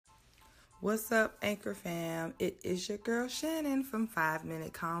What's up, Anchor fam? It is your girl Shannon from 5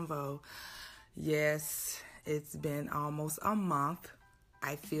 Minute Convo. Yes, it's been almost a month.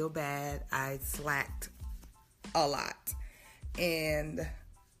 I feel bad. I slacked a lot. And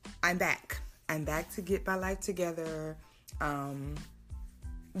I'm back. I'm back to get my life together.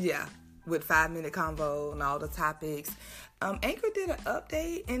 With 5 Minute Convo and all the topics. Anchor did an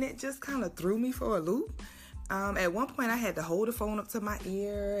update and it just kind of threw me for a loop. At one point I had to hold the phone up to my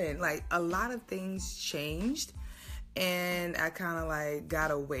ear and like a lot of things changed and I kind of like got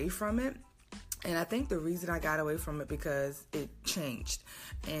away from it. And I think the reason I got away from it because it changed.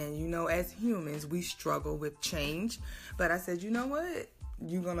 And you know, as humans, we struggle with change. But I said, you know what?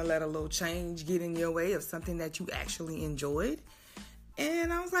 You're going to let a little change get in your way of something that you actually enjoyed.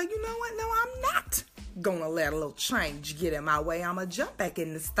 And I was like, you know what? No, I'm not going to let a little change get in my way. I'm going to jump back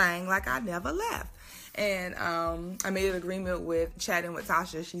in this thing like I never left. And I made an agreement with Chatting with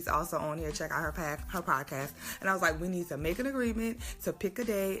Tasha. She's also on here. Check out her podcast. And I was like, we need to make an agreement to pick a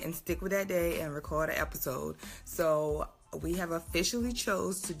day and stick with that day and record an episode. So we have officially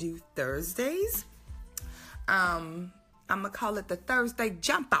chose to do Thursdays. I'm going to call it the Thursday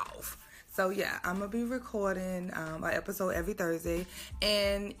Jump Off. So yeah, I'm going to be recording an episode every Thursday.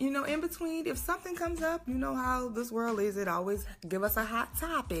 And, you know, in between, if something comes up, you know how this world is. It always give us a hot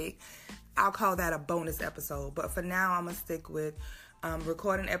topic. I'll call that a bonus episode. But for now, I'm going to stick with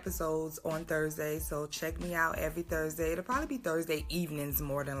recording episodes on Thursday. So check me out every Thursday. It'll probably be Thursday evenings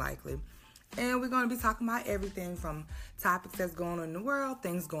more than likely. And we're going to be talking about everything from topics that's going on in the world,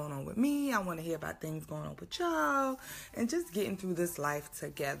 things going on with me. I want to hear about things going on with y'all. And just getting through this life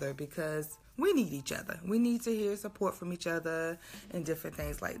together because we need each other. We need to hear support from each other and different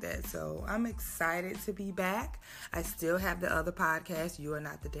things like that. So I'm excited to be back. I still have the other podcast, You Are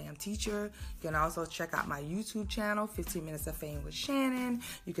Not the Damn Teacher. You can also check out my YouTube channel, 15 Minutes of Fame with Shannon.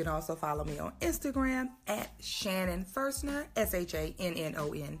 You can also follow me on Instagram at Shannon Fersner,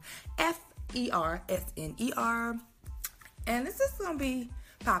 ShannonFersner. And this is going to be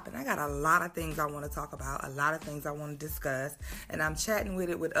popping. I got a lot of things I want to talk about, a lot of things I want to discuss, and I'm chatting with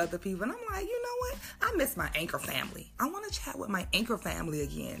it with other people, and I'm like, you know what? I miss my Anchor family. I want to chat with my Anchor family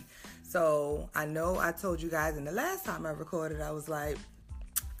again. So I know I told you guys in the last time I recorded, I was like,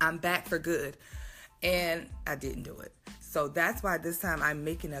 I'm back for good, and I didn't do it. So that's why this time I'm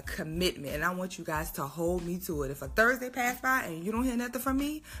making a commitment, and I want you guys to hold me to it. If a Thursday passed by and you don't hear nothing from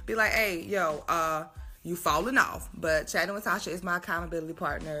me, be like, hey, you falling off. But Chatting with Tasha is my accountability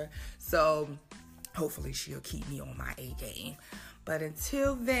partner. So hopefully she'll keep me on my A game. But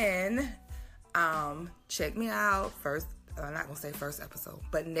until then, check me out first. I'm not going to say first episode.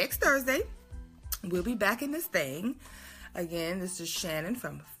 But next Thursday, we'll be back in this thing. Again, this is Shannon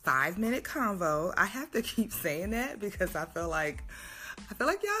from 5 Minute Convo. I have to keep saying that because I feel like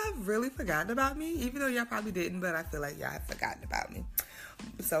y'all have really forgotten about me. Even though y'all probably didn't, but I feel like y'all have forgotten about me.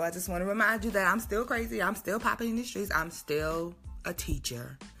 So I just want to remind you that I'm still crazy. I'm still popping in the streets. I'm still a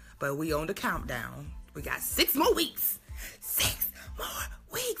teacher. But we on the countdown. We got 6 more weeks. 6 more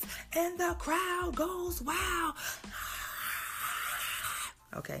weeks. And the crowd goes wow.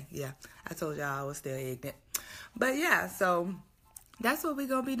 Okay, yeah. I told y'all I was still ignorant. But yeah, so that's what we're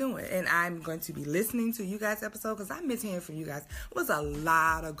going to be doing. And I'm going to be listening to you guys' episode because I miss hearing from you guys. It was a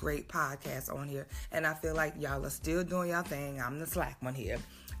lot of great podcasts on here. And I feel like y'all are still doing y'all thing. I'm the slack one here.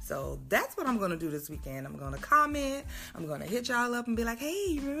 So that's what I'm going to do this weekend. I'm going to comment. I'm going to hit y'all up and be like, hey,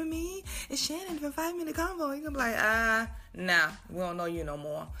 you remember me? It's Shannon from 5 Minute Convo. You're going to be like, nah, we don't know you no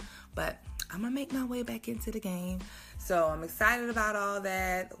more. But I'm going to make my way back into the game. So I'm excited about all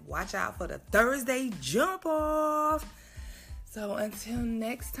that. Watch out for the Thursday Jump Off. So until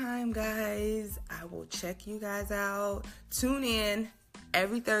next time, guys, I will check you guys out. Tune in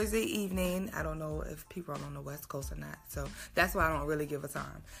every Thursday evening. I don't know if people are on the West Coast or not, so that's why I don't really give a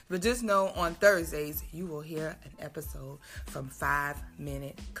time. But just know on Thursdays, you will hear an episode from 5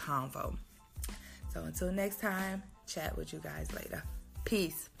 Minute Convo. So until next time, chat with you guys later.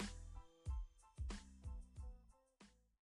 Peace.